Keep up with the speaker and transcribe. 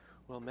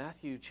Well,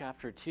 Matthew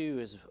chapter 2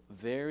 is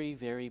very,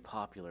 very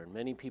popular.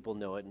 Many people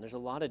know it, and there's a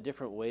lot of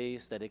different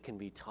ways that it can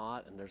be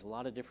taught, and there's a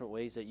lot of different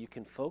ways that you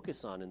can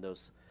focus on in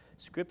those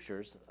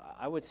scriptures.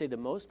 I would say the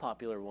most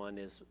popular one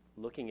is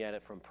looking at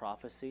it from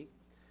prophecy.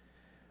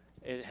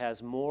 It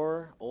has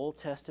more Old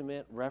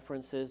Testament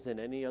references than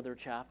any other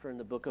chapter in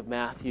the book of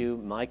Matthew.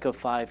 Micah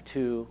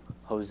 5:2,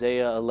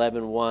 Hosea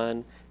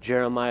 11:1,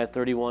 Jeremiah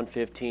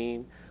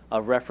 31:15, a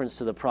reference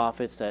to the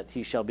prophets that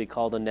he shall be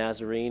called a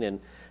Nazarene.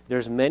 And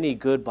there's many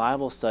good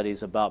Bible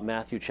studies about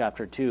Matthew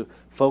chapter 2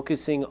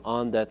 focusing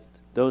on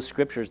those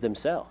scriptures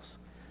themselves.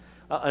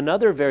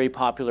 Another very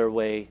popular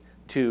way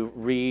to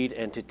read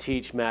and to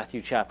teach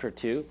Matthew chapter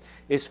 2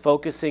 is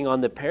focusing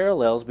on the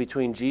parallels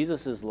between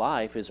Jesus'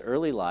 life, his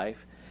early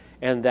life,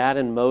 and that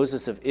in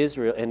Moses of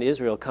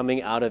Israel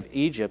coming out of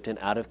Egypt and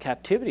out of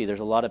captivity. There's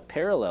a lot of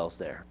parallels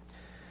there.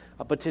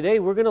 But today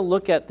we're going to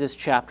look at this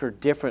chapter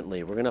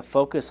differently. We're going to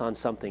focus on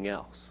something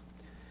else.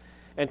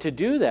 And to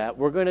do that,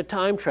 we're going to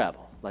time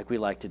travel, like we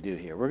like to do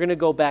here. We're going to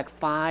go back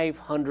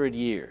 500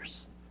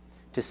 years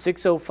to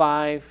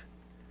 605,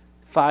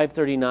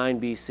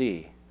 539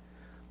 BC,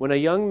 when a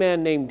young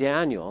man named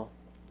Daniel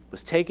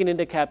was taken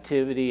into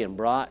captivity and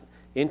brought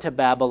into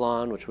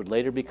Babylon, which would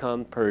later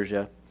become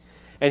Persia.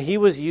 And he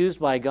was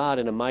used by God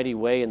in a mighty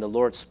way, and the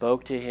Lord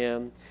spoke to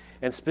him.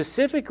 And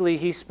specifically,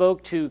 he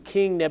spoke to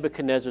King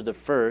Nebuchadnezzar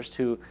I,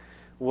 who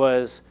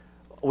was,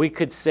 we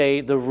could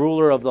say, the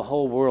ruler of the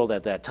whole world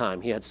at that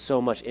time. He had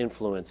so much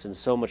influence and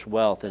so much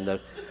wealth, and the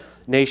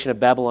nation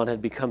of Babylon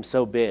had become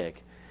so big.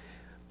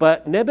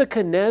 But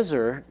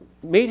Nebuchadnezzar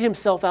made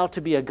himself out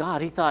to be a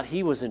god. He thought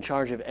he was in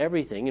charge of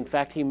everything. In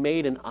fact, he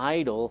made an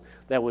idol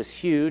that was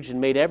huge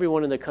and made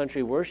everyone in the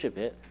country worship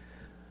it.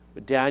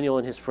 But Daniel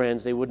and his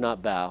friends, they would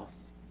not bow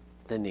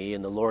the knee,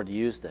 and the Lord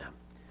used them.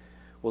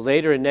 Well,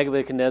 later in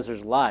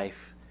Nebuchadnezzar's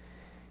life,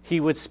 he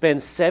would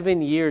spend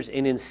 7 years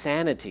in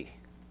insanity.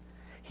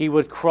 He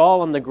would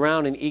crawl on the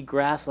ground and eat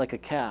grass like a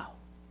cow.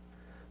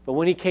 But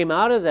when he came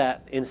out of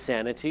that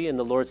insanity, and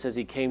the Lord says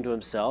he came to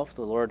himself,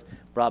 the Lord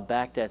brought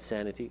back that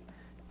sanity,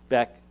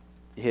 back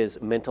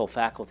his mental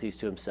faculties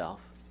to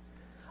himself.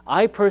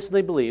 I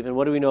personally believe, and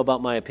what do we know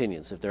about my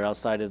opinions? If they're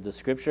outside of the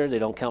scripture, they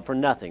don't count for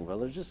nothing.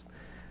 Well, just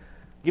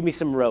give me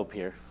some rope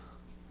here.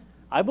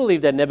 I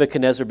believe that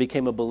Nebuchadnezzar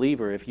became a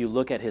believer if you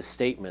look at his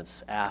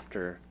statements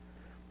after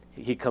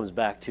he comes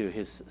back to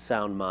his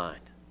sound mind.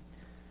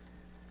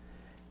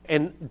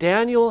 And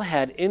Daniel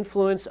had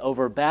influence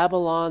over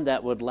Babylon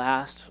that would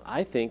last,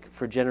 I think,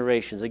 for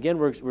generations. Again,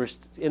 we're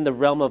in the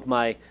realm of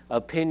my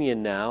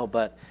opinion now,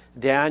 but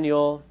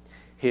Daniel,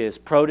 his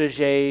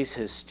proteges,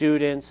 his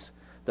students,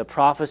 the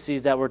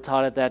prophecies that were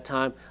taught at that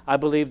time, I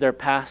believe they're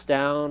passed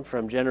down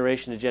from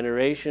generation to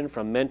generation,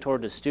 from mentor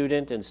to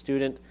student and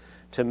student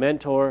to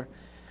mentor.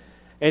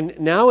 And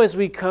now as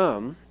we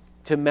come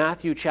to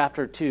Matthew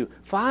chapter 2,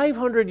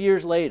 500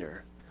 years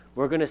later,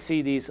 we're going to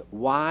see these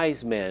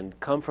wise men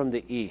come from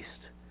the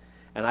east.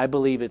 And I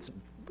believe it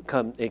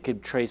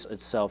could trace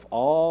itself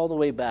all the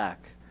way back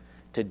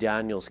to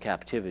Daniel's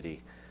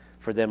captivity,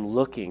 for them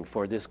looking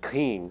for this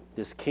king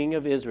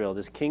of Israel,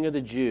 this king of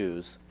the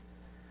Jews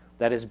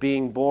that is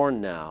being born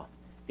now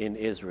in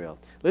Israel.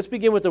 Let's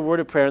begin with the word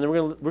of prayer, and then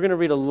we're going to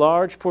read a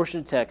large portion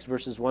of text,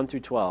 verses 1 through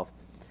 12,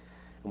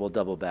 and we'll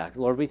double back.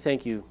 Lord, we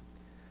thank you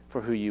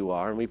for who you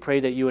are, and we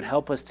pray that you would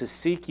help us to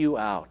seek you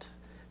out,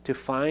 to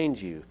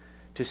find you,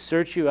 to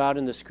search you out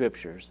in the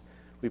scriptures.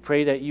 We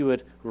pray that you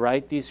would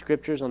write these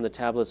scriptures on the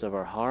tablets of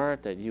our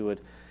heart, that you would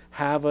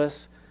have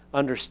us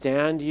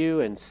understand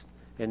you and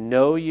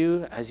know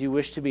you as you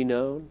wish to be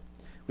known.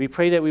 We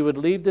pray that we would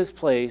leave this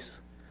place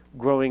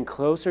growing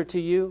closer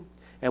to you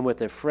and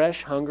with a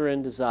fresh hunger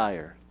and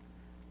desire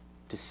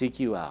to seek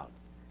you out.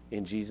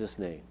 In Jesus'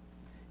 name,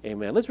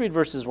 amen. Let's read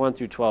verses 1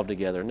 through 12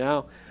 together.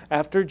 Now,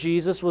 after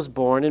Jesus was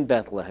born in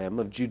Bethlehem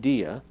of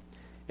Judea,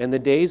 in the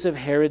days of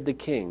Herod the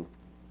king,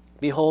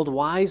 behold,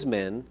 wise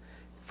men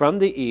from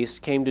the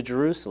east came to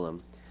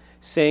Jerusalem,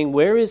 saying,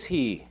 Where is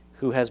he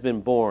who has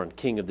been born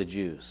King of the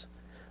Jews?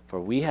 For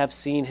we have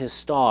seen his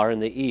star in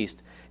the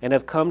east and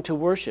have come to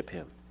worship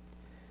him.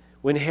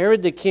 When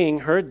Herod the king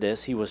heard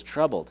this, he was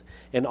troubled,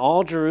 and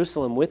all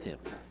Jerusalem with him.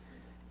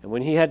 And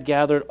when he had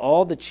gathered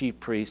all the chief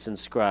priests and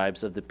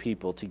scribes of the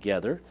people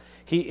together,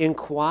 he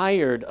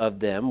inquired of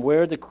them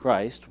where the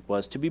Christ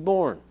was to be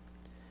born.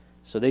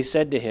 So they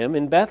said to him,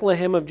 In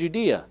Bethlehem of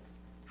Judea,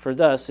 for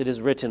thus it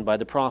is written by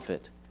the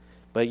prophet,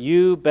 But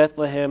you,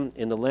 Bethlehem,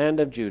 in the land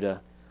of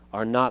Judah,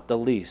 are not the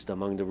least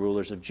among the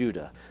rulers of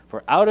Judah.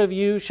 For out of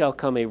you shall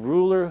come a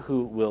ruler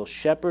who will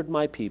shepherd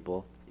my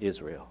people,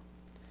 Israel.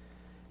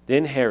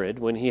 Then Herod,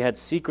 when he had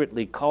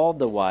secretly called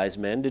the wise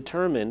men,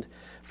 determined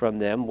from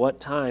them what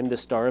time the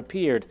star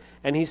appeared.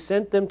 And he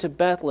sent them to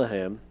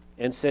Bethlehem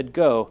and said,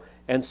 Go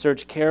and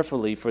search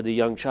carefully for the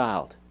young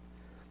child.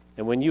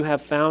 And when you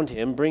have found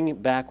him, bring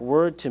back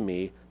word to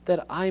me,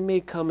 that I may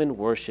come and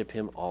worship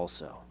him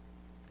also.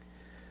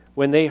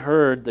 When they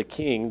heard the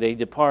king, they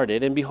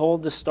departed, and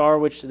behold, the star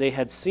which they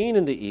had seen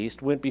in the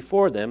east went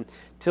before them,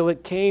 till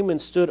it came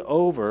and stood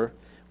over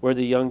where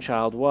the young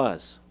child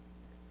was.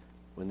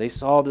 When they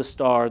saw the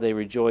star, they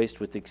rejoiced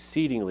with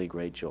exceedingly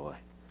great joy.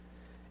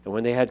 And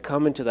when they had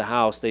come into the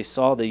house, they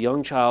saw the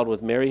young child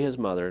with Mary his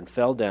mother, and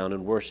fell down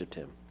and worshipped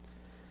him.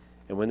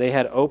 And when they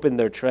had opened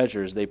their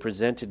treasures, they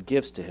presented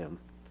gifts to him,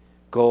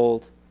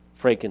 gold,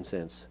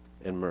 frankincense,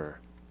 and myrrh.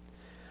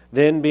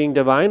 Then, being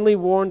divinely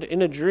warned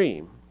in a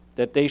dream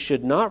that they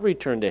should not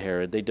return to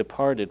Herod, they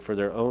departed for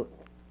their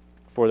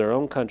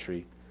own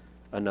country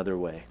another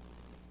way.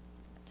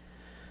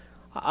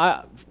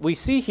 We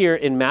see here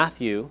in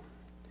Matthew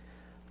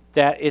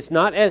that it's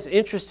not as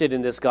interested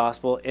in this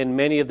gospel in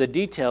many of the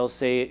details,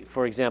 say,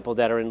 for example,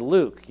 that are in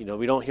Luke.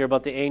 We don't hear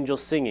about the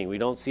angels singing. We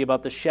don't see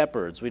about the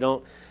shepherds. We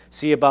don't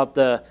see about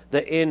the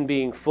inn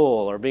being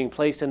full or being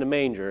placed in a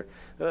manger.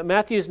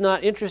 Matthew is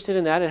not interested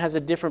in that. It has a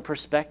different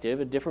perspective,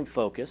 a different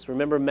focus.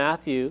 Remember,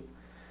 Matthew,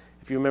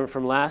 if you remember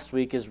from last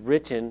week, is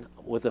written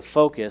with a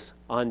focus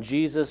on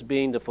Jesus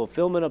being the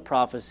fulfillment of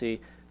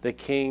prophecy, the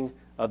King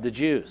of the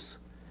Jews.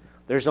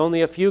 There's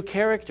only a few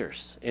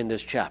characters in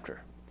this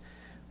chapter.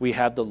 We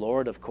have the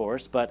Lord, of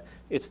course, but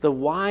it's the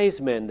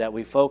wise men that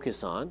we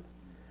focus on,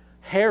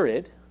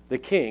 Herod, the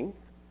king,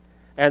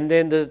 and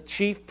then the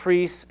chief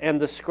priests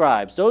and the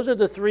scribes. Those are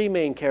the three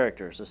main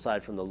characters,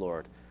 aside from the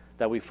Lord,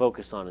 that we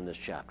focus on in this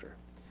chapter,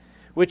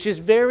 which is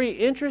very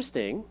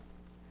interesting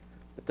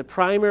that the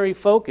primary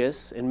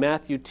focus in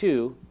Matthew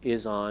 2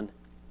 is on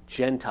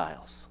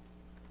Gentiles.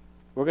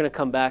 We're going to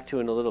come back to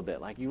it in a little bit.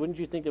 Wouldn't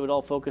you think they would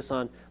all focus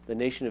on the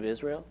nation of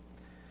Israel?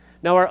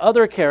 Now, our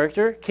other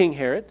character, King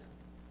Herod,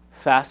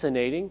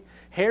 fascinating.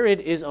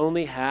 Herod is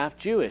only half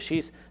Jewish.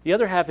 The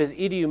other half is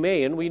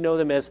Idumean. We know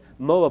them as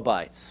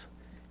Moabites.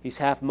 He's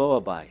half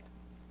Moabite.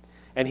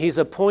 And he's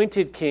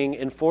appointed king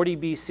in 40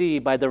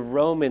 BC by the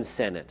Roman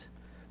Senate.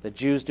 The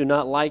Jews do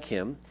not like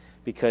him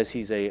because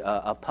he's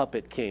a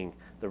puppet king.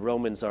 The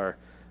Romans are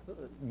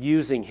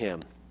using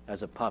him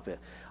as a puppet.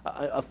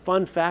 A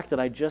fun fact that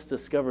I just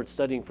discovered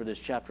studying for this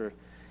chapter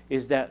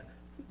is that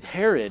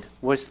Herod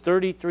was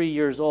 33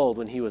 years old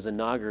when he was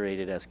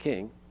inaugurated as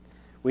king.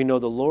 We know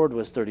the Lord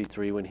was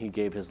 33 when he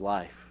gave his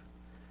life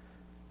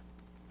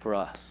for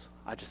us.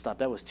 I just thought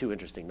that was too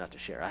interesting not to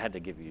share. I had to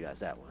give you guys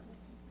that one.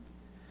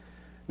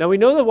 Now we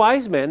know the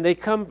wise men, they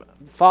come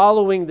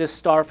following this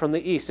star from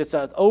the east. It's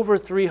an over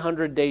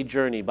 300-day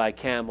journey by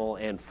camel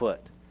and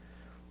foot.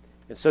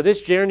 And so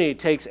this journey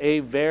takes a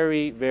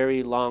very,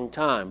 very long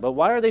time. But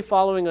why are they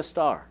following a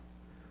star?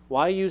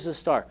 Why use a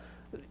star?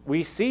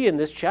 We see in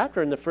this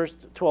chapter, in the first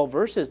 12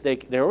 verses,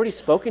 they're already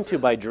spoken to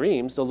by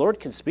dreams. The Lord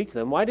can speak to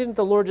them. Why didn't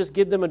the Lord just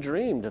give them a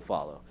dream to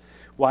follow?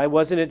 Why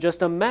wasn't it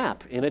just a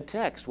map in a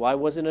text? Why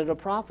wasn't it a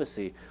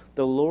prophecy?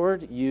 The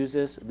Lord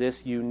uses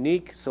this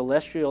unique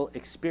celestial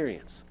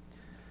experience.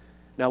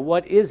 Now,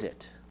 what is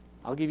it?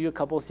 I'll give you a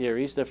couple of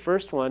theories. The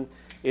first one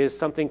is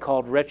something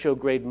called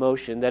retrograde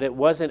motion, that it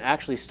wasn't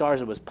actually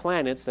stars, it was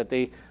planets, that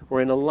they were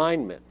in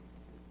alignment.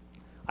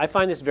 I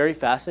find this very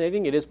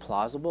fascinating. It is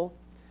plausible.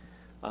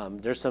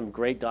 There's some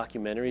great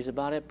documentaries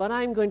about it, but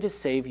I'm going to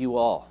save you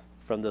all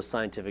from those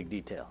scientific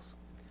details.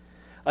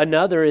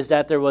 Another is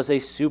that there was a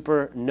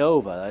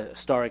supernova. A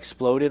star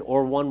exploded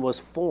or one was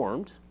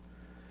formed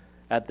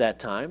at that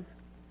time.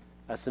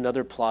 That's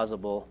another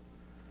plausible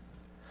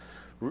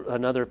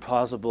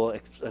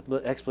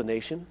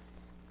explanation.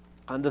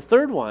 And the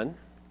third one,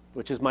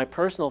 which is my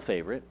personal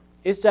favorite,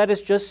 is that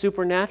it's just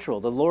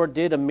supernatural. The Lord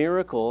did a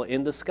miracle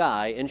in the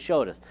sky and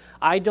showed us.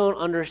 I don't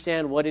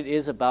understand what it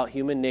is about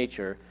human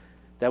nature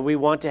that we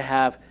want to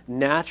have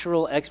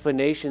natural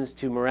explanations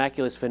to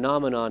miraculous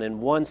phenomenon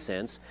in one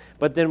sense,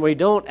 but then we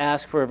don't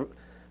ask for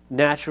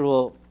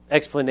natural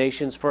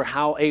explanations for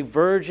how a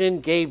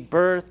virgin gave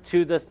birth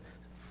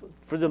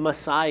for the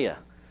Messiah.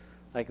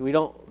 We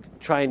don't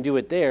try and do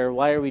it there.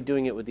 Why are we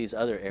doing it with these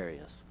other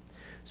areas?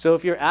 So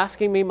if you're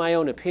asking me my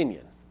own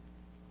opinion,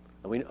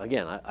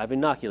 I've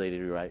inoculated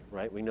you,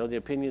 right? We know the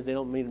opinions, they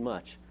don't mean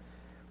much.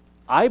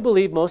 I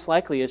believe most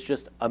likely it's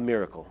just a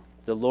miracle.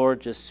 The Lord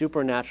just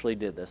supernaturally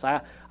did this.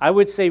 I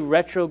would say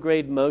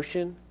retrograde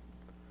motion,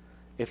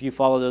 if you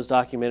follow those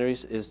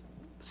documentaries, is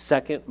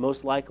second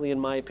most likely in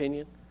my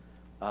opinion.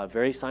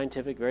 Very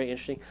scientific, very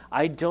interesting.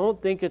 I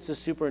don't think it's a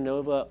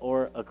supernova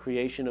or a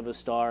creation of a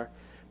star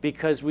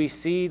because we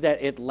see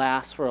that it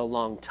lasts for a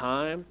long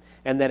time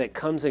and that it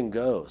comes and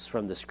goes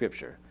from the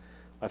Scripture.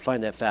 I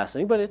find that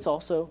fascinating, but it's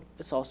also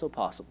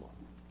possible.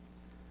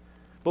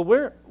 But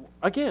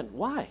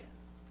why?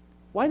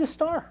 Why the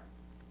star?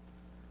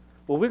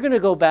 Well, we're going to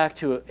go back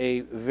to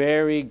a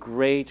very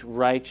great,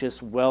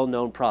 righteous,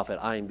 well-known prophet.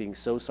 I am being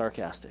so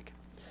sarcastic.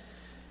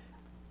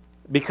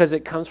 Because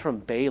it comes from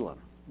Balaam.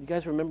 You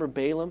guys remember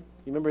Balaam?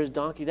 You remember his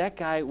donkey? That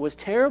guy was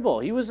terrible.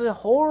 He was a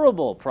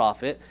horrible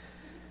prophet.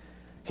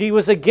 He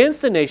was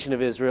against the nation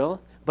of Israel,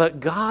 but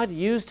God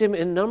used him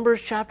in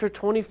Numbers chapter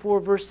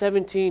 24, verse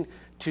 17,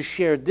 to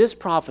share this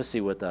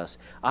prophecy with us.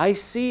 I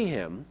see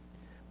him,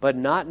 but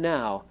not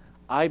now.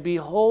 I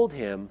behold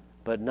him,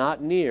 but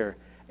not near.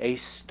 A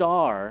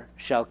star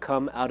shall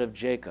come out of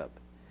Jacob.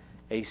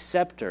 A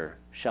scepter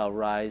shall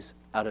rise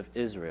out of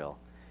Israel,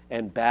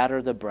 and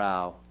batter the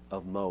brow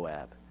of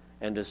Moab,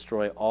 and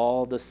destroy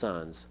all the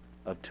sons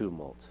of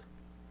tumult.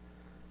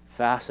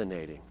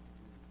 Fascinating.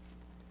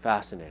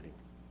 Fascinating.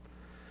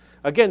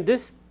 Again,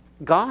 this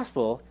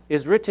gospel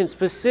is written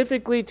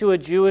specifically to a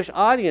Jewish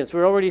audience.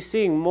 We're already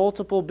seeing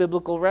multiple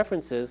biblical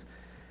references,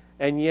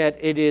 and yet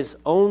it is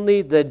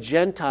only the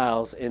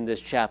Gentiles in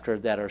this chapter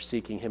that are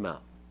seeking him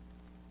out.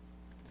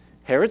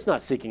 Herod's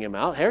not seeking him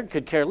out. Herod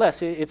could care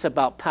less. It's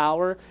about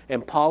power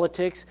and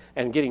politics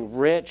and getting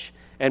rich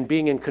and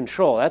being in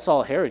control. That's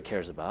all Herod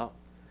cares about.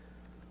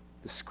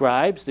 The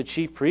scribes, the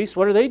chief priests,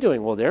 what are they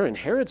doing? Well, they're in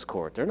Herod's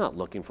court. They're not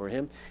looking for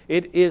him.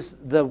 It is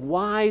the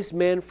wise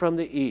men from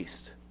the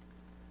east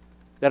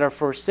that are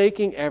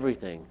forsaking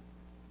everything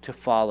to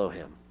follow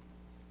him.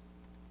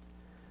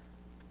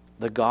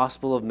 The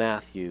Gospel of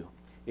Matthew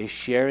is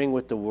sharing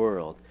with the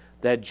world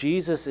that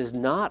Jesus is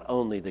not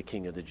only the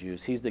King of the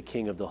Jews, he's the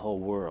King of the whole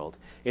world.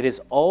 It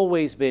has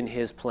always been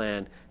his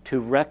plan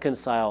to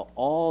reconcile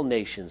all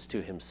nations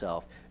to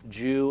himself,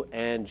 Jew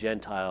and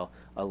Gentile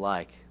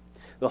alike.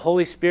 The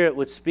Holy Spirit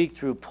would speak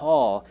through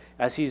Paul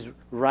as he's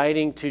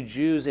writing to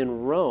Jews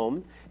in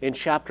Rome in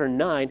chapter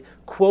 9,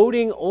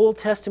 quoting Old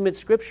Testament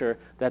scripture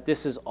that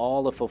this is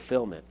all a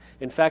fulfillment.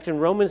 In fact, in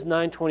Romans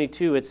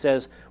 9:22 it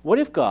says, "What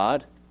if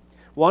God,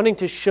 wanting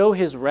to show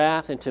his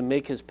wrath and to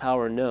make his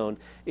power known,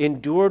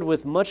 endured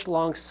with much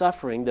long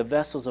suffering the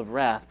vessels of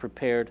wrath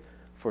prepared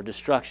for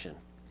destruction,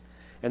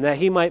 and that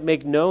he might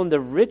make known the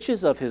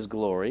riches of his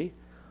glory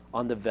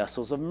on the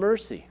vessels of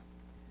mercy,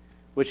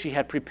 which he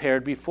had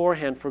prepared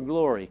beforehand for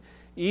glory,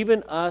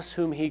 even us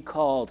whom he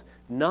called,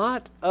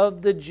 not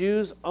of the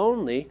Jews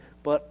only,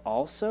 but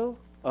also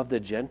of the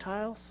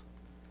Gentiles?"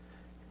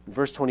 In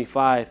verse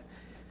 25,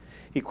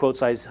 he quotes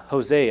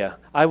Hosea,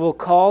 "I will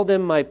call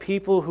them my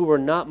people who were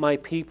not my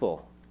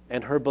people,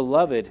 and her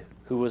beloved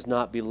who was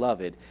not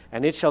beloved.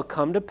 And it shall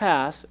come to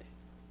pass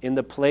in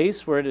the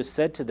place where it is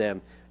said to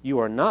them, you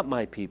are not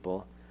my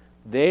people,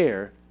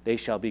 there they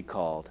shall be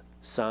called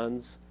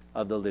sons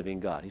of the living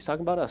God." He's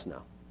talking about us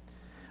now.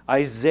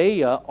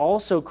 Isaiah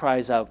also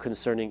cries out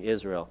concerning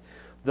Israel,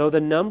 "Though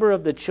the number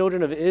of the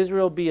children of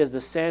Israel be as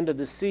the sand of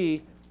the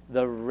sea,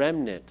 the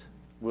remnant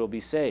will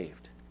be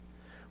saved.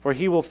 For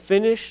he will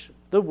finish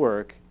the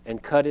work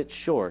and cut it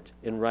short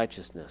in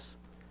righteousness,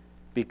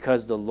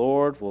 because the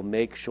Lord will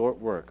make short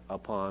work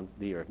upon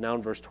the earth." Now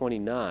in verse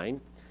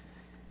 29,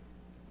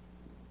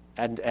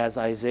 and as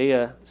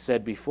Isaiah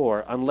said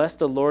before, "Unless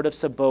the Lord of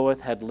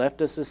Sabaoth had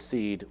left us a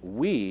seed,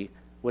 we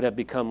would have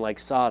become like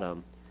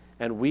Sodom,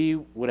 and we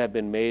would have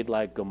been made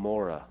like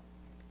Gomorrah."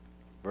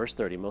 Verse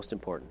 30, most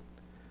important.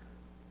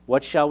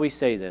 "What shall we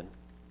say then?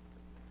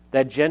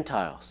 That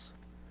Gentiles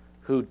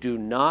who do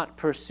not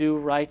pursue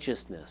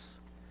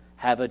righteousness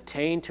have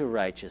attained to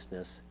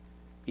righteousness,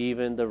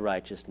 even the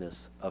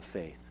righteousness of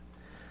faith."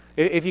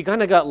 If you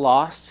kind of got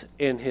lost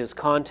in his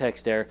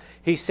context there,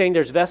 he's saying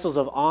there's vessels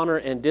of honor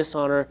and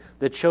dishonor,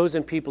 the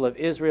chosen people of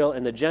Israel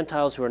and the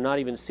Gentiles who are not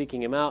even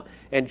seeking him out.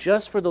 And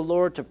just for the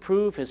Lord to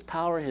prove his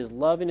power, his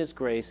love, and his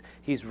grace,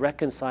 he's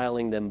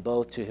reconciling them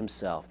both to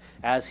himself,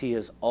 as he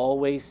has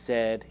always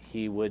said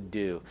he would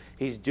do.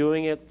 He's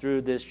doing it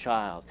through this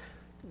child.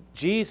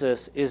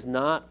 Jesus is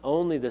not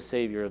only the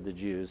Savior of the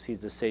Jews,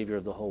 he's the Savior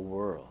of the whole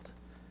world.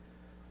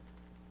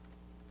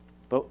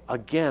 But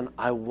again,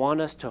 I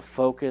want us to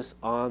focus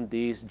on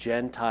these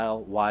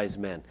Gentile wise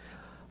men.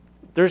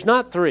 There's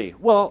not three.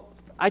 Well,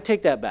 I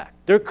take that back.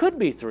 There could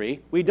be three.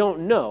 We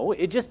don't know.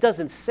 It just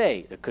doesn't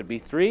say. It could be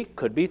three,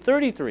 could be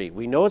 33.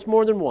 We know it's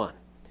more than one.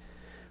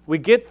 We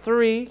get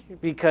three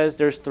because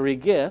there's three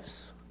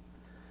gifts.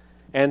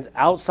 And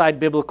outside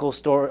biblical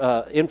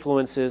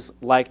influences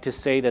like to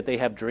say that they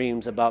have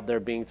dreams about there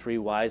being three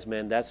wise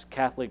men. That's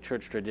Catholic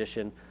Church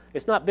tradition.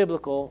 It's not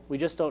biblical. We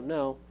just don't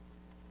know.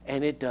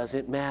 And it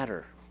doesn't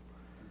matter.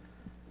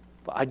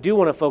 But I do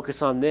want to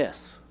focus on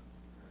this.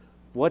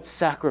 What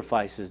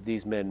sacrifices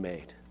these men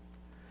made.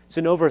 It's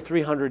an over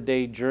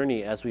 300-day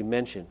journey, as we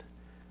mentioned.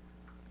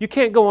 You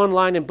can't go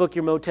online and book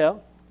your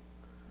motel.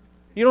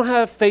 You don't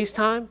have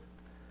FaceTime.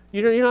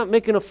 You're not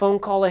making a phone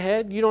call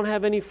ahead. You don't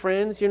have any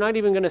friends. You're not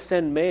even going to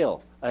send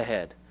mail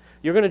ahead.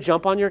 You're going to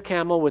jump on your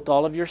camel with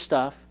all of your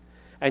stuff,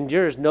 and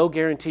there's no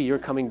guarantee you're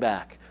coming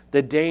back.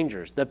 The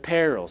dangers, the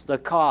perils, the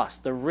costs,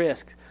 the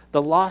risks,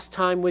 the lost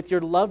time with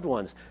your loved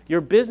ones, your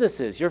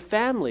businesses, your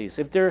families,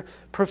 if they're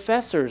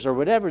professors or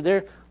whatever,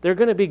 they're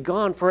going to be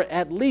gone for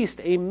at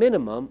least a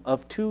minimum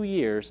of 2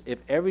 years if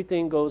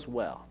everything goes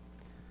well.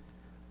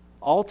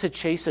 All to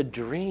chase a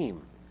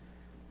dream.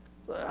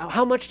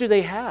 How much do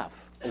they have?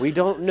 We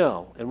don't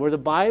know. And where the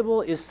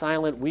Bible is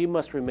silent, we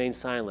must remain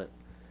silent.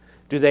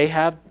 Do they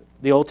have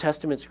the Old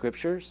Testament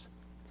scriptures?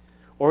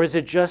 Or is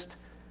it just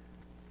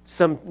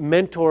some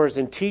mentors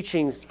and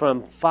teachings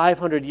from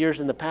 500 years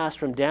in the past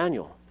from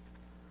Daniel?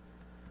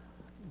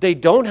 They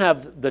don't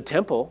have the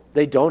temple.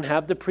 They don't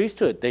have the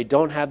priesthood. They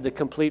don't have the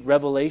complete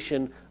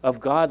revelation of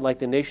God like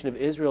the nation of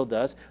Israel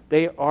does.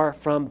 They are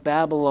from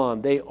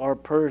Babylon. They are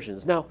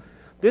Persians. Now,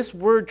 this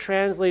word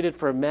translated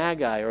for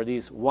magi, or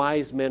these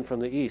wise men from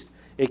the east,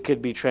 it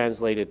could be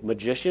translated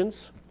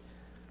magicians.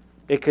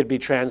 It could be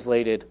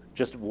translated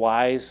just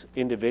wise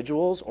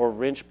individuals or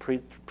rich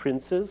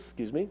princes,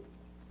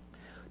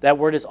 That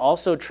word is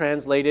also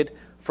translated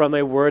from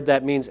a word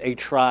that means a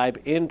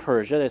tribe in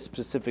Persia that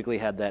specifically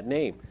had that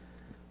name.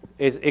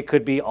 It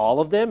could be all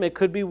of them, it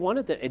could be one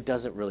of them. It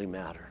doesn't really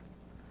matter.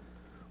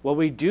 What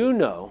we do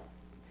know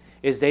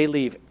is they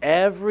leave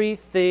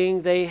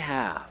everything they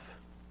have,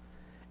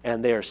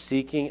 and they are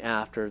seeking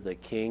after the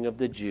King of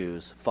the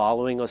Jews,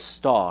 following a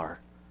star,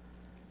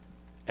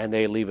 and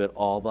they leave it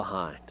all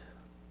behind.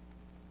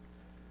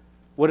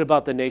 What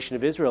about the nation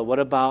of Israel? What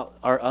about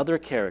our other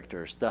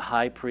characters, the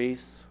high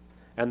priests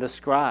and the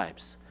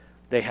scribes?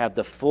 They have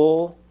the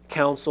full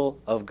counsel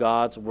of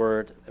God's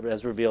word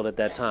as revealed at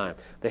that time.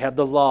 They have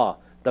the law,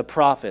 the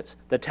prophets,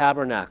 the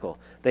tabernacle.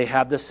 They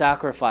have the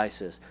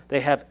sacrifices.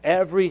 They have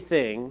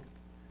everything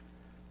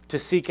to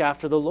seek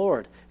after the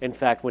Lord. In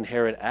fact, when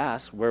Herod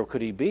asks, where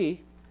could he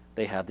be?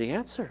 They have the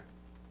answer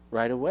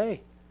right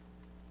away.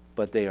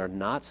 But they are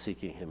not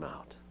seeking him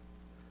out.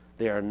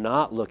 They are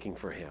not looking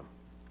for him.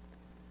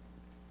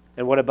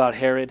 And what about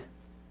Herod?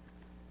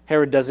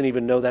 Herod doesn't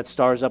even know that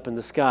star's up in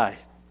the sky.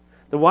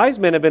 The wise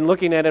men have been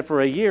looking at it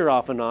for a year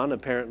off and on,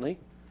 apparently.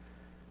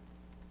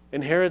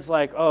 And Herod's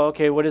like, oh,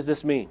 okay, what does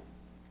this mean?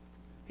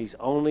 He's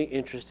only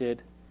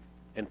interested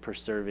in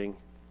preserving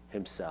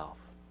himself.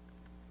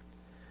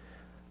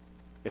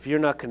 If you're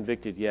not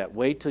convicted yet,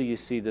 wait till you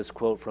see this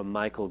quote from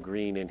Michael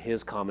Green in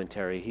his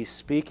commentary. He's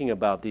speaking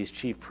about these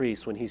chief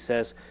priests when he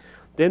says,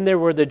 then there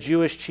were the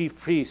Jewish chief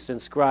priests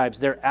and scribes.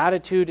 Their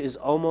attitude is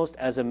almost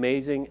as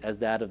amazing as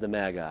that of the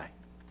Magi.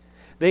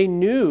 They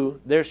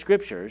knew their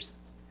scriptures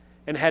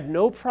and had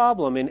no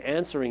problem in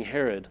answering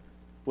Herod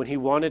when he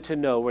wanted to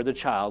know where the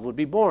child would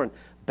be born.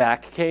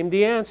 Back came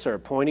the answer,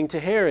 pointing to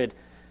Herod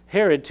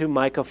to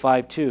Micah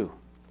 5:2.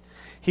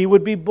 He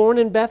would be born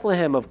in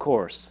Bethlehem, of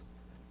course.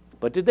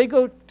 But did they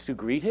go to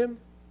greet him?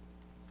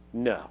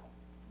 No,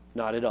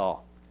 not at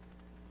all.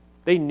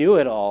 They knew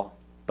it all,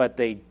 but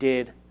they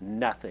did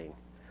nothing.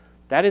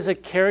 That is a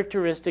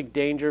characteristic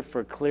danger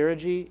for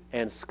clergy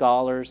and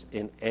scholars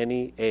in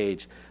any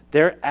age.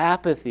 Their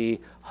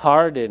apathy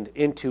hardened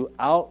into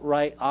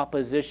outright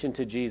opposition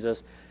to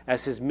Jesus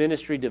as his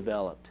ministry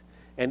developed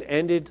and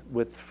ended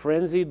with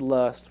frenzied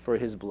lust for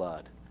his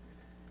blood.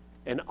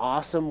 An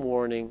awesome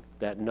warning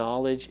that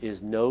knowledge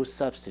is no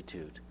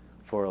substitute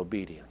for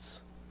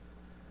obedience.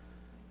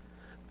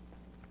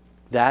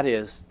 That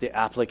is the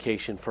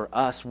application for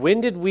us.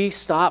 When did we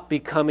stop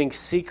becoming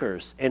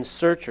seekers and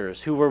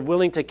searchers who were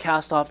willing to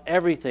cast off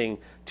everything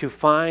to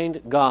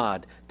find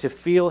God, to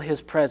feel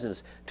his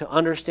presence, to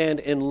understand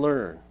and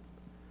learn?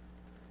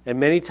 And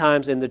many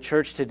times in the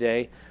church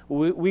today,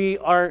 we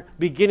are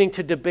beginning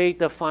to debate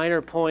the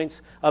finer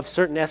points of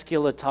certain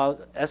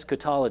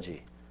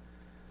eschatology.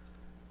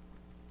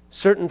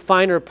 Certain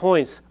finer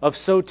points of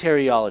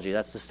soteriology,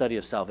 that's the study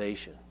of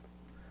salvation.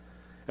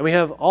 And we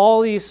have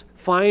all these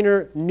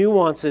finer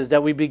nuances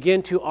that we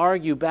begin to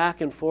argue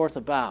back and forth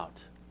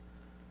about.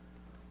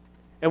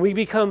 And we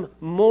become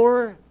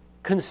more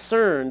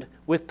concerned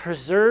with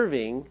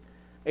preserving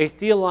a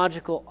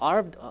theological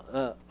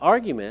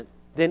argument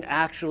than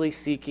actually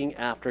seeking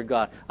after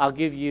God. I'll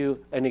give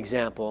you an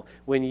example.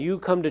 When you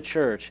come to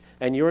church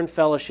and you're in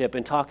fellowship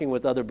and talking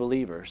with other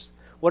believers,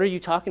 what are you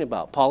talking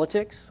about?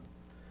 Politics?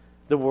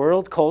 The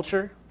world?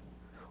 Culture?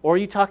 Or are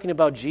you talking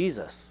about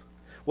Jesus?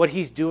 What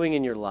he's doing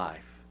in your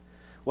life?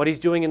 What he's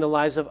doing in the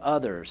lives of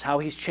others, how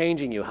he's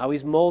changing you, how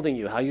he's molding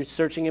you, how you're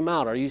searching him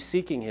out. Are you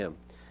seeking him?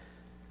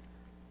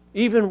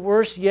 Even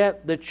worse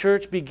yet, the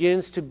church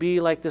begins to be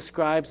like the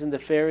scribes and the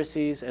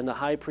Pharisees and the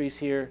high priests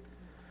here,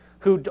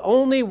 who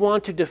only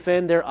want to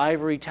defend their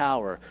ivory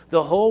tower.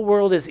 The whole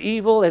world is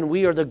evil and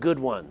we are the good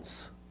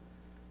ones.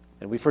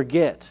 And we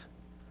forget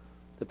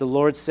that the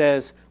Lord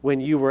says,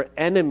 when you were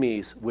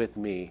enemies with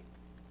me,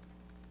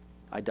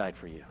 I died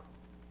for you.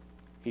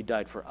 He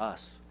died for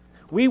us.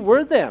 We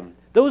were them.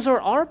 Those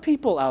are our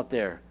people out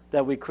there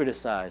that we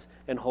criticize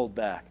and hold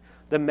back.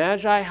 The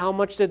Magi, how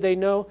much did they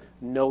know?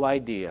 No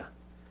idea.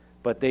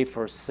 But they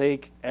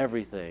forsake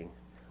everything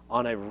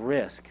on a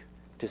risk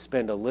to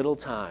spend a little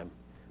time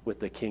with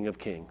the King of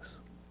Kings.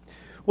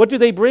 What do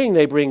they bring?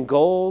 They bring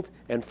gold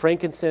and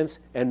frankincense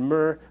and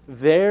myrrh,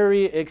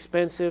 very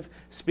expensive,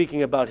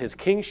 speaking about his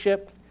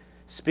kingship,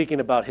 speaking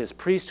about his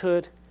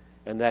priesthood,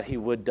 and that he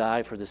would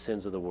die for the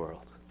sins of the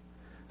world.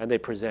 And they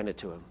present it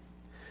to him.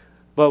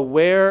 But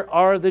where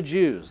are the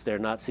Jews? They're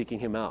not seeking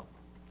him out.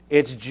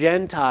 It's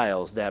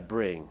Gentiles that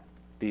bring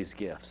these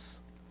gifts.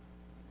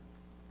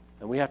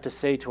 And we have to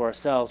say to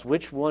ourselves,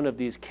 which one of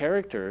these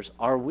characters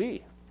are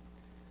we?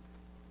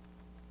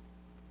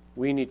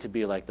 We need to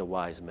be like the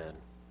wise men.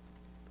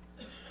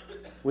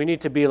 We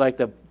need to be like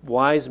the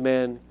wise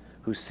men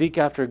who seek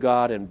after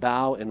God and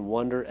bow and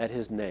wonder at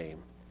his name,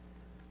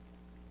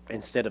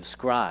 instead of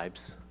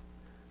scribes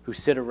who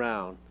sit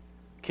around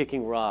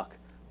kicking rock,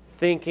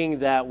 thinking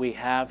that we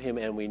have him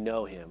and we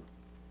know him,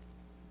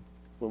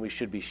 when we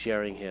should be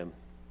sharing him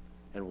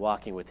and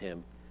walking with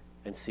him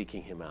and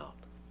seeking him out.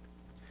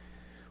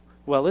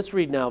 Well, let's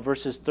read now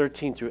verses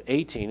 13 through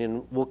 18,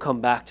 and we'll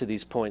come back to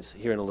these points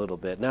here in a little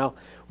bit. Now,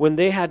 when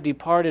they had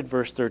departed,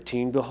 verse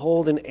 13,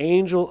 behold, an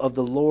angel of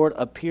the Lord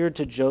appeared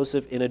to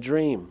Joseph in a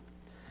dream.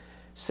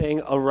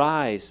 saying,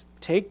 "Arise,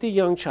 take the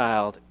young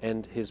child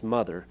and his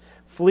mother,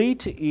 flee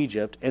to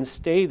Egypt, and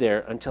stay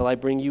there until I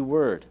bring you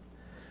word.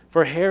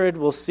 For Herod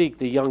will seek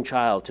the young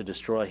child to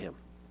destroy him."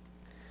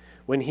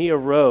 When he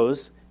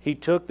arose, he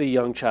took the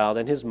young child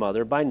and his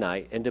mother by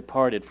night and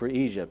departed for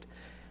Egypt,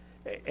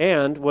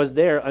 and was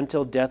there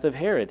until death of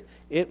Herod,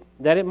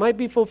 that it might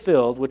be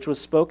fulfilled which was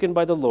spoken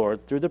by the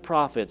Lord through the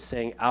prophet,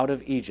 saying, "Out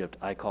of Egypt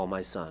I call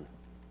my son."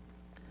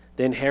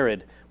 Then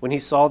Herod, when he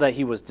saw that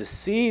he was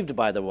deceived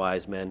by the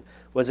wise men,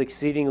 was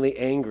exceedingly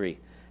angry,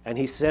 and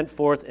he sent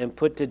forth and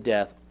put to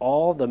death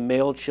all the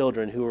male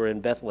children who were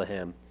in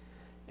Bethlehem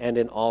and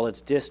in all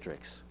its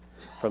districts,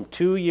 from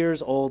 2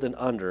 years old and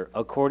under,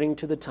 according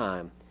to the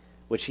time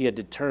which he had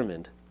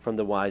determined from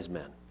the wise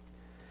men.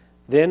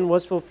 Then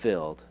was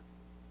fulfilled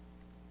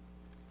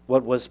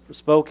what was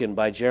spoken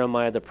by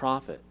Jeremiah the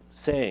prophet,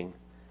 saying,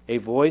 "A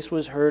voice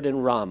was heard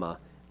in Ramah,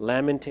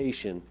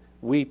 lamentation,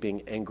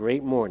 weeping, and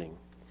great mourning.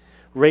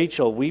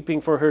 Rachel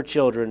weeping for her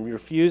children,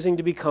 refusing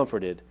to be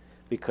comforted,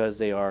 because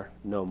they are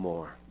no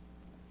more."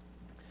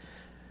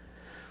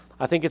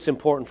 I think it's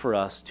important for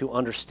us to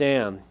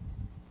understand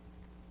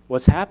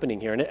what's happening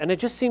here. And it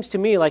just seems to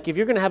me like if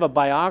you're going to have a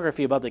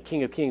biography about the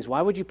King of Kings,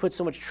 why would you put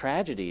so much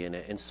tragedy in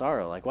it and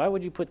sorrow? Like, why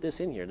would you put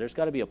this in here? There's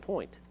got to be a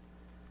point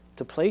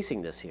to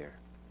placing this here.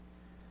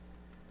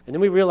 And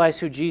then we realize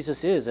who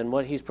Jesus is and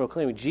what he's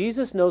proclaiming.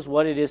 Jesus knows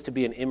what it is to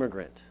be an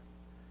immigrant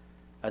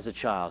as a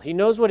child. He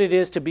knows what it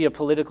is to be a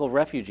political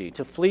refugee,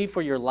 to flee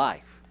for your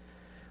life.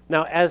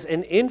 Now, as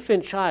an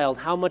infant child,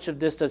 how much of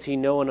this does he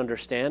know and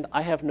understand?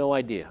 I have no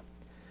idea.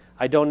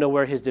 I don't know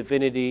where his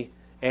divinity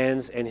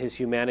ends and his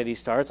humanity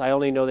starts. I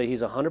only know that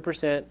he's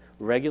 100%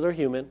 regular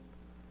human.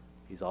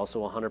 He's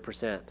also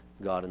 100%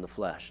 God in the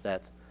flesh.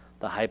 That's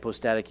the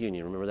hypostatic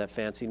union. Remember that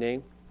fancy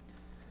name?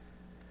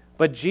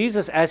 But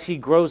Jesus, as he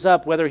grows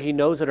up, whether he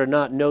knows it or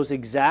not, knows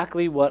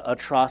exactly what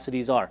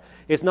atrocities are.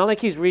 It's not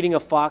like he's reading a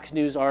Fox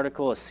News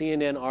article, a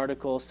CNN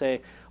article,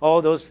 say,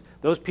 "Oh, those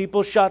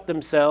people shot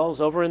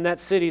themselves over in that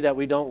city that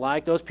we don't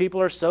like. Those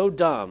people are so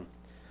dumb.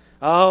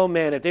 Oh,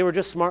 man, if they were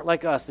just smart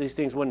like us, these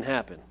things wouldn't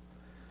happen."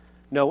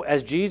 No,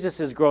 as Jesus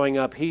is growing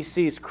up, he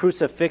sees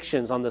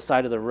crucifixions on the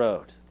side of the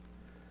road.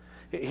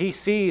 He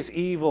sees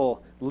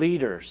evil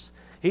leaders.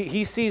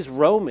 He sees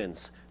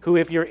Romans who,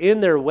 if you're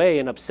in their way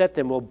and upset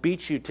them, will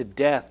beat you to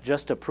death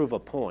just to prove a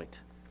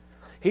point.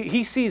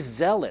 He sees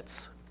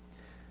zealots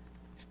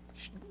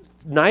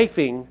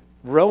knifing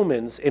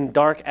Romans in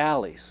dark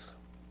alleys.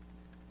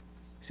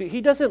 See,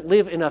 he doesn't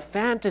live in a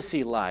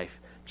fantasy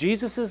life.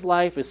 Jesus'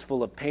 life is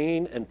full of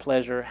pain and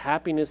pleasure,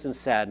 happiness and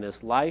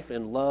sadness, life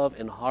and love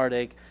and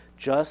heartache,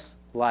 just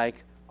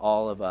like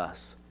all of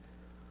us.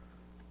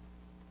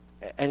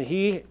 And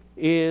he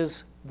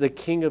is the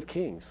King of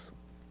Kings,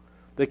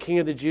 the King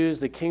of the Jews,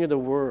 the King of the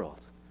world.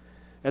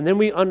 And then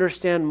we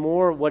understand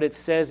more what it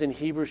says in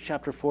Hebrews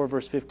chapter 4,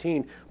 verse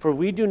 15. "For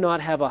we do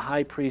not have a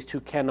high priest who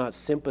cannot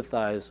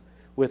sympathize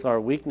with our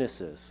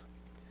weaknesses,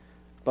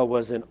 but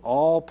was in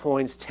all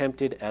points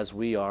tempted as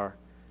we are,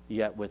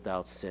 yet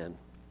without sin."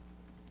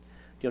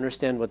 Do you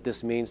understand what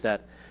this means?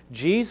 That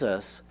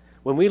Jesus,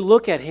 when we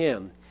look at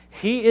him,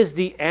 he is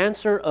the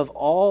answer of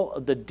all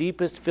of the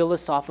deepest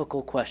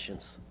philosophical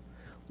questions.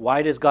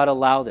 Why does God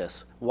allow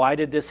this? Why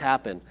did this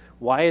happen?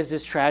 Why is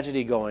this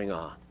tragedy going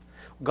on?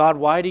 God,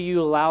 why do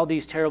you allow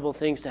these terrible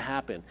things to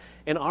happen?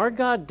 And our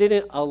God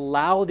didn't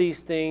allow these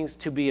things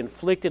to be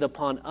inflicted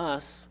upon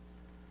us.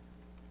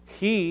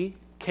 He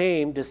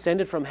came,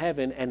 descended from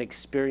heaven, and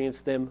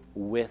experienced them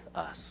with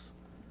us.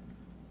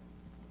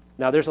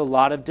 Now, there's a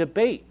lot of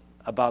debate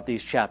about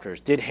these chapters.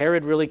 Did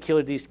Herod really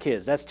kill these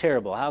kids? That's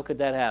terrible. How could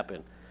that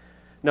happen?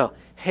 No,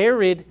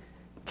 Herod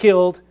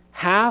killed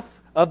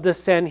half of the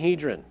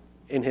Sanhedrin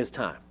in his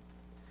time.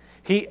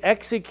 He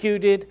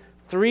executed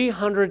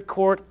 300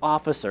 court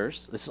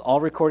officers. This is all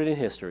recorded in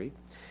history.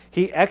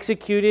 He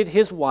executed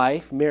his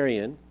wife,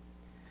 Marian,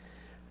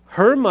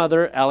 her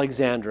mother,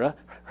 Alexandra,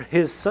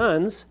 his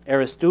sons,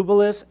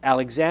 Aristobulus,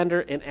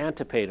 Alexander, and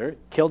Antipater,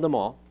 killed them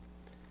all.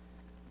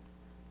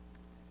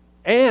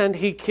 And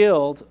he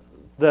killed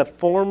the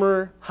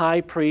former high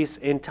priest's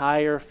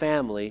entire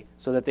family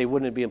so that they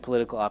wouldn't be in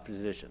political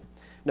opposition.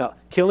 Now,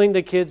 killing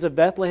the kids of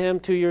Bethlehem,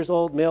 2 years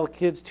old, male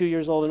kids 2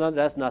 years old and under,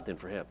 that's nothing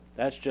for him.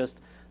 That's just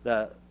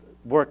the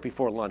work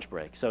before lunch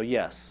break. So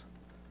yes,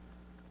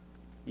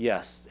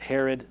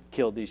 Herod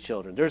killed these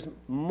children. There's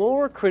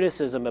more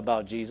criticism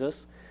about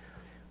Jesus.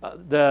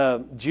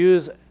 The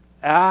Jews,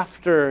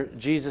 after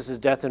Jesus'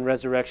 death and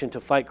resurrection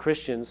to fight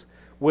Christians,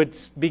 would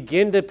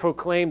begin to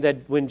proclaim that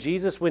when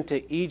Jesus went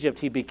to Egypt,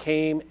 he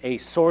became a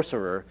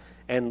sorcerer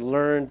and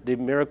learned the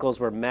miracles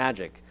were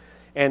magic.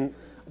 And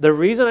the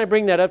reason I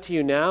bring that up to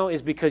you now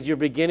is because you're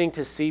beginning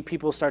to see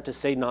people start to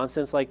say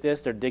nonsense like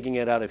this. They're digging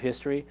it out of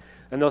history.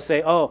 And they'll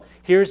say, "Oh,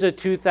 here's a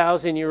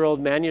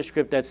 2,000-year-old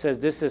manuscript that says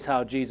this is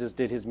how Jesus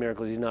did his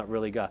miracles. He's not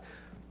really God."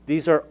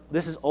 This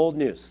is old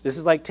news. This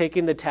is like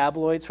taking the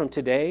tabloids from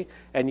today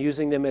and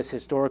using them as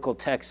historical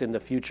texts in the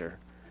future.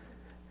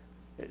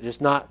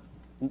 Just not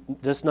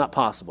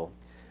possible.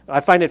 I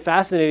find it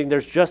fascinating.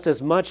 There's just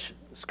as much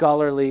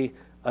scholarly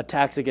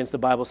attacks against the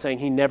Bible saying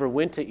he never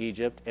went to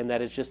Egypt and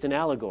that it's just an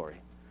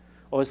allegory.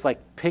 Oh, it's like,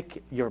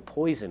 pick your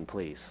poison,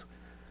 please.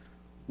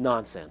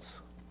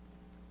 Nonsense.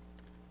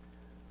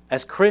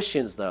 As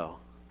Christians, though,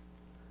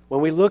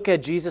 when we look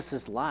at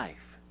Jesus'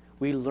 life,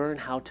 we learn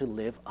how to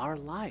live our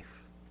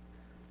life.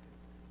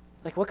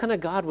 Like, what kind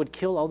of God would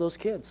kill all those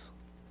kids?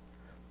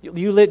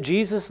 You let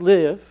Jesus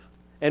live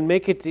and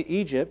make it to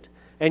Egypt,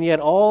 and yet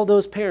all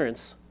those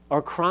parents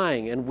are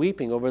crying and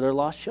weeping over their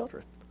lost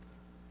children.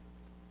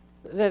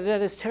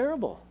 That is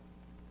terrible.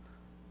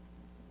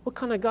 What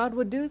kind of God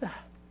would do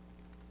that?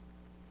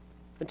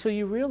 Until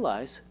you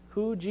realize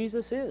who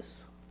Jesus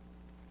is.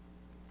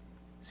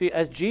 See,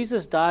 as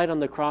Jesus died on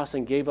the cross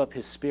and gave up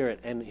his spirit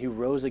and he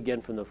rose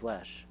again from the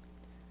flesh,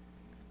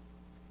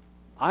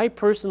 I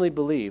personally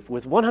believe,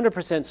 with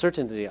 100%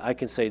 certainty, I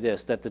can say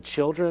this, that the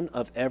children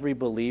of every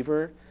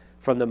believer,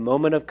 from the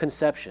moment of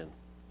conception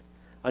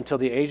until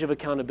the age of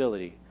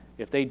accountability,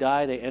 if they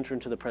die, they enter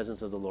into the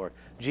presence of the Lord.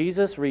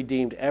 Jesus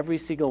redeemed every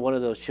single one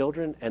of those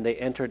children, and they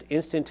entered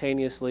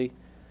instantaneously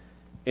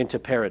into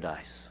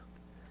paradise.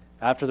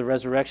 After the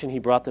resurrection, he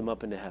brought them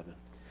up into heaven.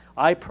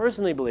 I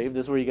personally believe,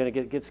 this is where you're going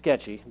to get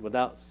sketchy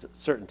without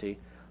certainty,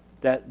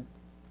 that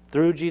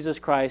through Jesus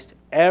Christ,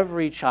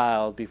 every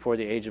child before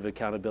the age of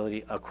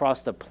accountability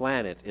across the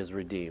planet is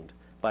redeemed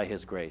by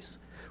his grace.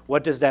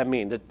 What does that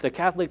mean? The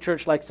Catholic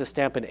Church likes to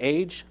stamp an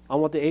age on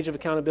what the age of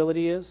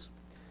accountability is.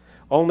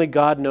 Only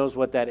God knows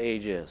what that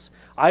age is.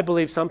 I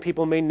believe some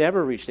people may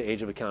never reach the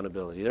age of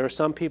accountability. There are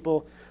some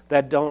people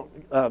that don't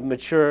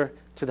mature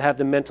to have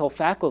the mental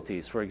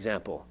faculties, for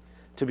example,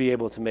 to be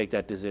able to make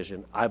that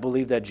decision. I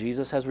believe that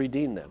Jesus has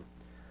redeemed them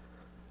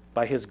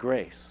by his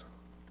grace.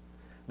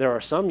 There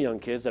are some young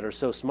kids that are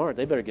so smart,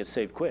 they better get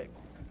saved quick.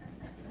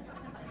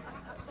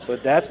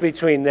 But that's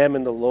between them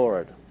and the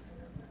Lord.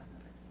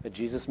 That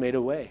Jesus made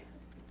a way.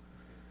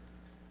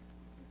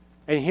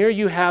 And here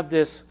you have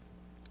this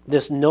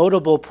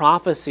notable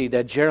prophecy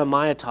that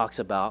Jeremiah talks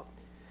about,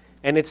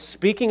 and it's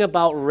speaking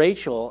about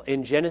Rachel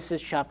in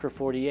Genesis chapter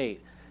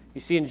 48.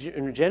 You see,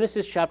 in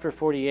Genesis chapter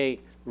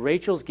 48,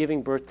 Rachel's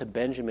giving birth to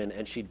Benjamin,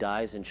 and she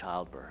dies in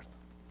childbirth.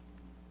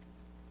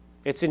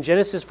 It's in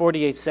Genesis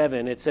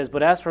 48:7. It says,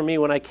 "But as for me,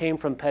 when I came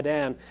from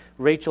Padan,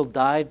 Rachel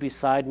died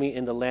beside me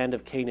in the land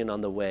of Canaan on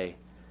the way,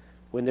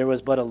 when there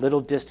was but a little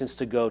distance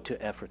to go to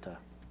Ephratah.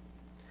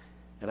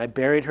 And I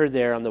buried her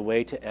there on the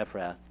way to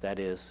Ephrath," that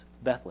is,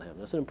 Bethlehem.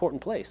 That's an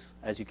important place,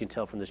 as you can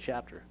tell from this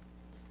chapter.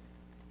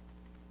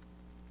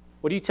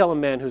 What do you tell a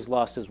man who's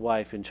lost his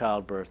wife in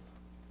childbirth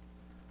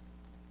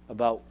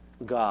about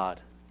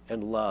God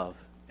and love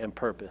and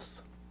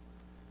purpose?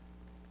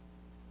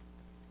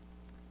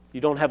 You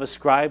don't have a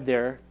scribe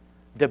there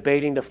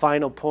debating the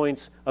final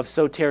points of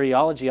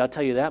soteriology, I'll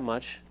tell you that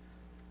much.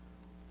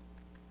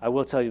 I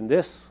will tell you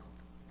this,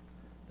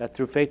 that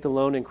through faith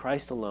alone in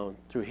Christ alone,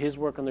 through his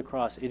work on the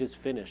cross, it is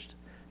finished.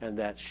 And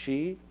that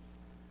she,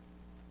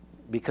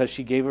 because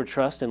she gave her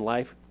trust and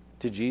life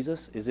to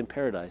Jesus, is in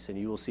paradise, and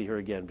you will see her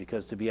again,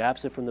 because to be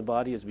absent from the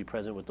body is to be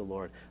present with the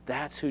Lord.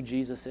 That's who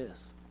Jesus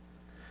is,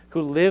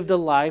 who lived a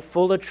life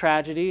full of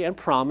tragedy and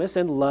promise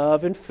and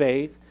love and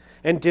faith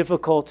and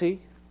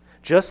difficulty,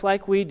 just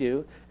like we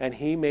do, and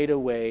he made a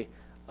way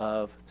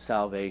of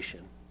salvation.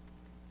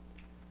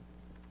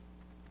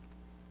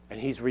 And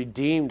he's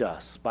redeemed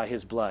us by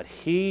his blood.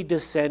 He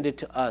descended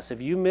to us.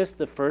 If you missed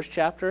the first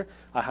chapter,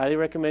 I highly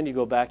recommend you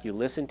go back, you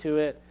listen to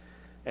it,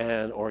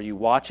 or you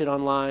watch it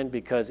online,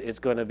 because it's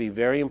going to be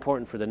very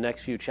important for the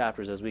next few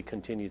chapters as we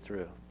continue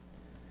through.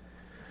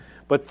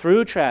 But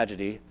through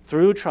tragedy,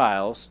 through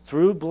trials,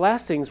 through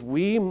blessings,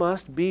 we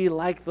must be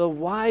like the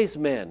wise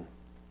men,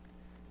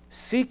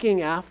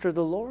 seeking after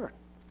the Lord.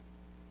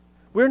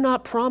 We're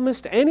not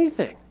promised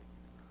anything.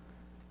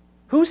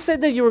 Who said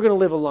that you were going to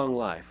live a long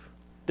life?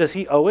 Does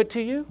he owe it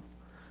to you?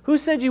 Who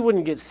said you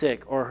wouldn't get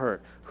sick or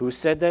hurt? Who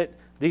said that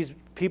these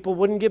people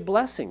wouldn't get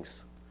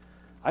blessings?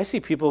 I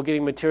see people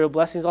getting material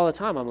blessings all the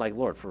time. I'm like,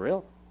 Lord, for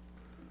real?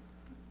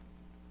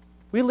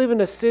 We live in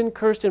a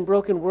sin-cursed and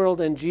broken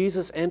world, and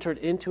Jesus entered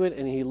into it,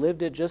 and he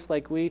lived it just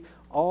like we,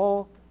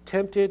 all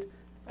tempted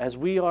as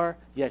we are,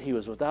 yet he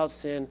was without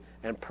sin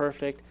and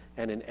perfect,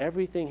 and in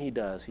everything he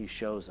does, he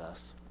shows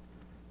us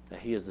that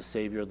he is the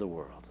Savior of the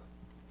world.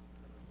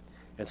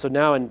 And so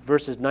now in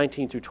verses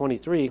 19 through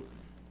 23,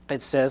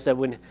 it says that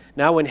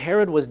when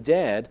Herod was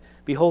dead,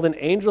 behold, an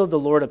angel of the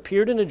Lord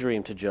appeared in a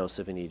dream to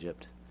Joseph in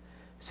Egypt,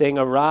 saying,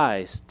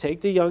 "Arise,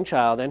 take the young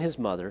child and his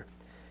mother,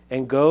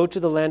 and go to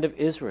the land of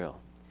Israel,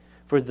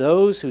 for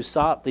those who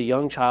sought the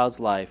young child's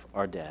life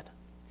are dead."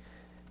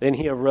 Then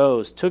he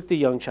arose, took the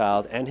young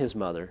child and his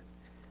mother,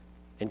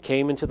 and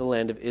came into the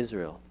land of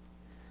Israel.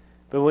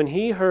 But when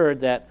he heard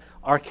that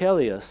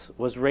Archelaus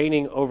was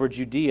reigning over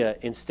Judea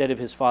instead of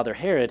his father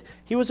Herod,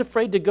 he was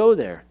afraid to go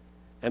there.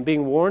 And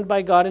being warned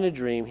by God in a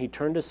dream, he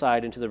turned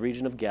aside into the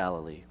region of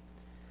Galilee.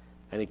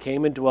 And he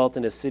came and dwelt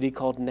in a city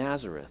called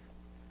Nazareth,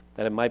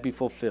 that it might be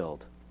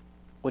fulfilled,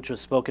 which was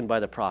spoken by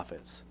the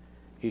prophets.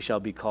 He shall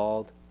be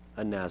called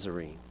a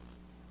Nazarene.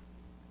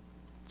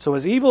 So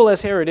as evil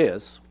as Herod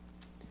is,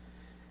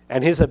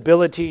 and his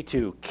ability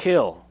to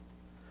kill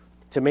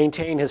to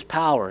maintain his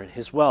power and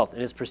his wealth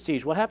and his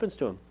prestige, what happens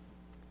to him?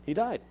 He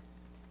died.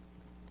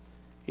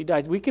 He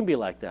died. We can be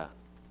like that.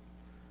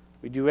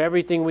 We do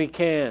everything we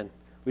can.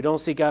 We don't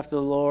seek after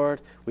the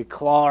Lord. We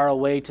claw our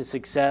way to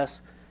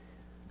success.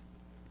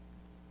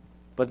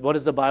 But what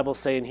does the Bible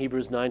say in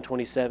Hebrews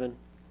 9:27?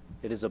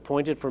 It is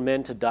appointed for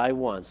men to die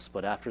once,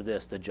 but after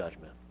this, the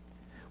judgment.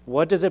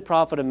 What does it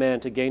profit a man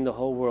to gain the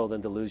whole world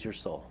and to lose your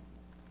soul?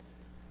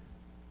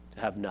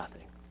 To have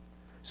nothing.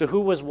 So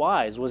who was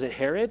wise? Was it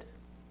Herod?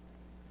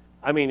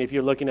 I mean, if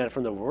you're looking at it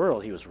from the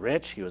world, he was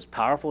rich, he was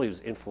powerful, he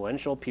was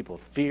influential, people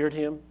feared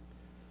him.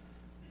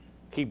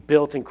 He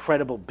built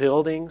incredible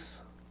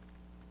buildings.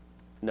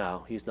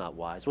 No, he's not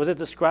wise. Was it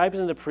the scribes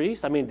and the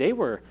priests? I mean, they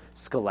were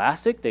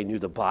scholastic. They knew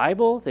the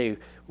Bible. They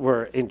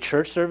were in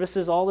church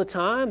services all the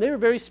time. They were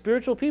very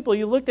spiritual people.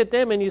 You looked at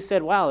them and you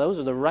said, wow, those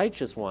are the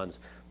righteous ones.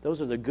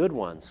 Those are the good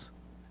ones.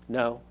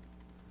 No.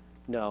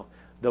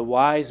 The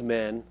wise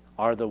men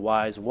are the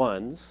wise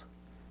ones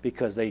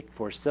because they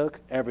forsook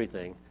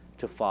everything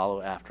to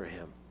follow after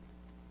him.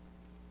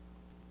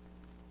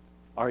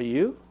 Are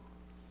you?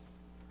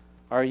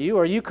 Are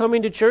you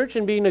coming to church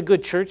and being a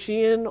good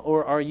churchian,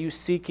 or are you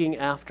seeking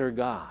after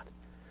God?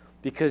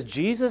 Because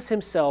Jesus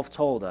himself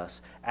told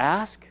us,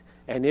 ask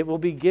and it will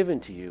be given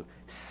to you.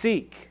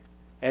 Seek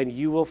and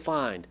you will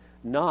find.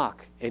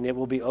 Knock and it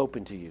will be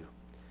open to you.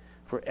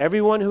 For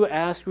everyone who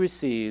asks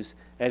receives,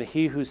 and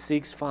he who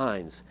seeks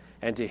finds,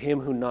 and to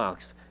him who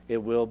knocks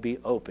it will be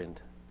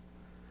opened.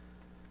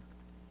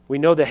 We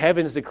know the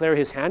heavens declare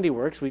his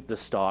handiworks, the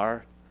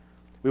star.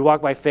 We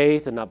walk by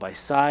faith and not by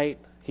sight.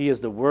 He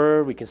is the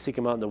Word. We can seek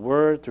him out in the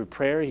Word through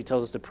prayer. He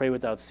tells us to pray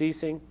without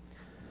ceasing.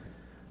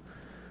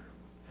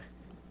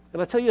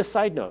 And I'll tell you a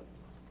side note.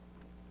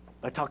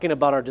 By talking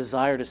about our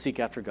desire to seek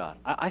after God.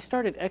 I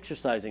started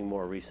exercising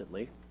more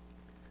recently.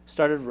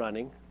 Started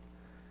running.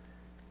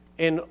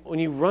 And when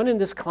you run in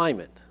this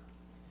climate,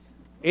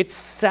 it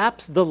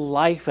saps the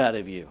life out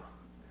of you.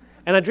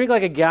 And I drink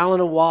like a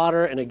gallon of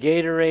water and a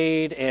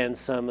Gatorade and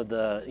some of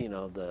the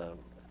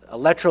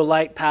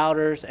electrolyte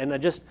powders, and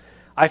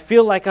I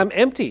feel like I'm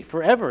empty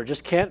forever,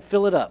 just can't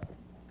fill it up.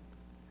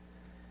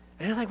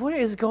 And you're like, what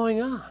is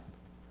going on?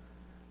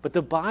 But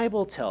the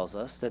Bible tells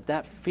us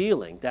that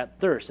feeling, that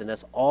thirst, and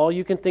that's all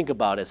you can think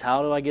about is,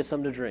 how do I get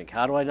something to drink?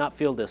 How do I not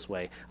feel this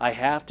way? I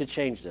have to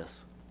change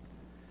this.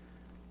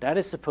 That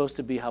is supposed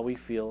to be how we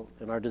feel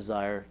in our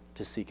desire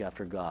to seek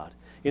after God.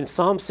 In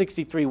Psalm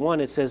 63:1,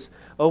 it says,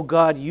 "O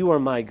God, you are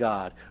my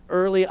God.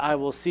 Early I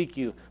will seek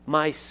you.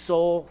 My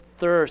soul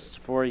thirsts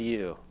for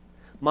you.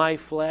 My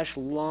flesh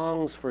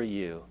longs for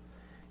you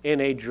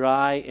in a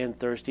dry and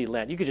thirsty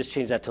land." You could just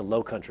change that to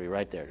low country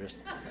right there.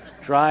 Just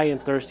dry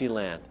and thirsty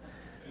land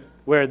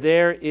where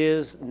there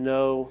is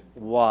no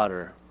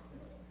water.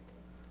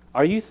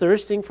 Are you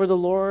thirsting for the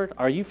Lord?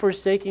 Are you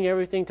forsaking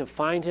everything to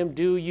find him?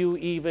 Do you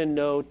even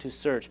know to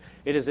search?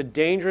 It is a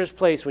dangerous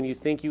place when you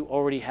think you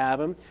already have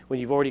him, when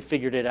you've already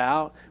figured it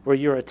out, where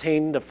you're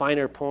attaining the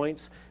finer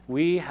points.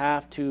 We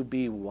have to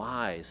be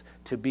wise,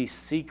 to be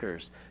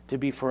seekers, to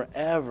be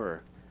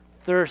forever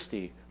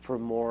thirsty for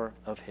more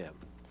of him.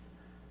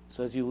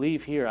 So as you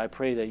leave here, I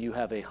pray that you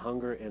have a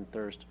hunger and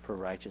thirst for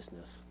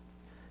righteousness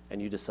and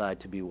you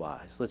decide to be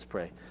wise. Let's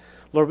pray.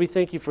 Lord, we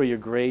thank you for your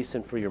grace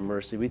and for your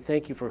mercy. We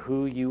thank you for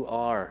who you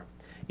are.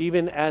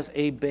 Even as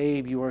a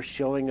babe, you are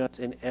showing us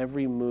in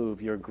every move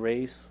your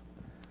grace,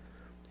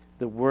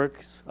 the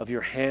works of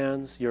your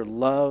hands, your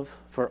love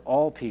for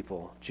all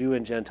people, Jew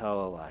and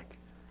Gentile alike.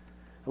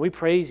 And we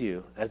praise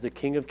you as the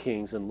King of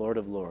Kings and Lord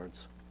of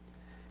Lords.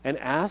 And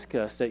ask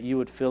us that you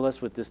would fill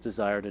us with this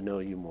desire to know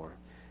you more.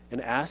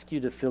 And ask you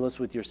to fill us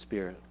with your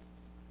Spirit.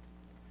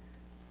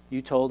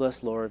 You told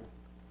us, Lord,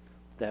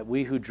 that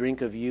we who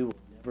drink of you will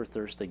never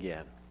thirst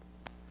again.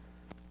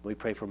 We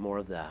pray for more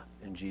of that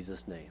in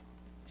Jesus' name.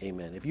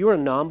 Amen. If you are a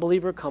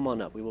non-believer, come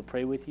on up. We will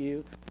pray with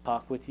you,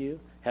 talk with you,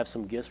 have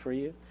some gifts for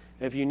you.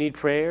 And if you need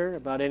prayer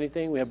about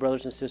anything, we have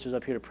brothers and sisters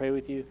up here to pray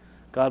with you.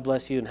 God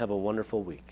bless you and have a wonderful week.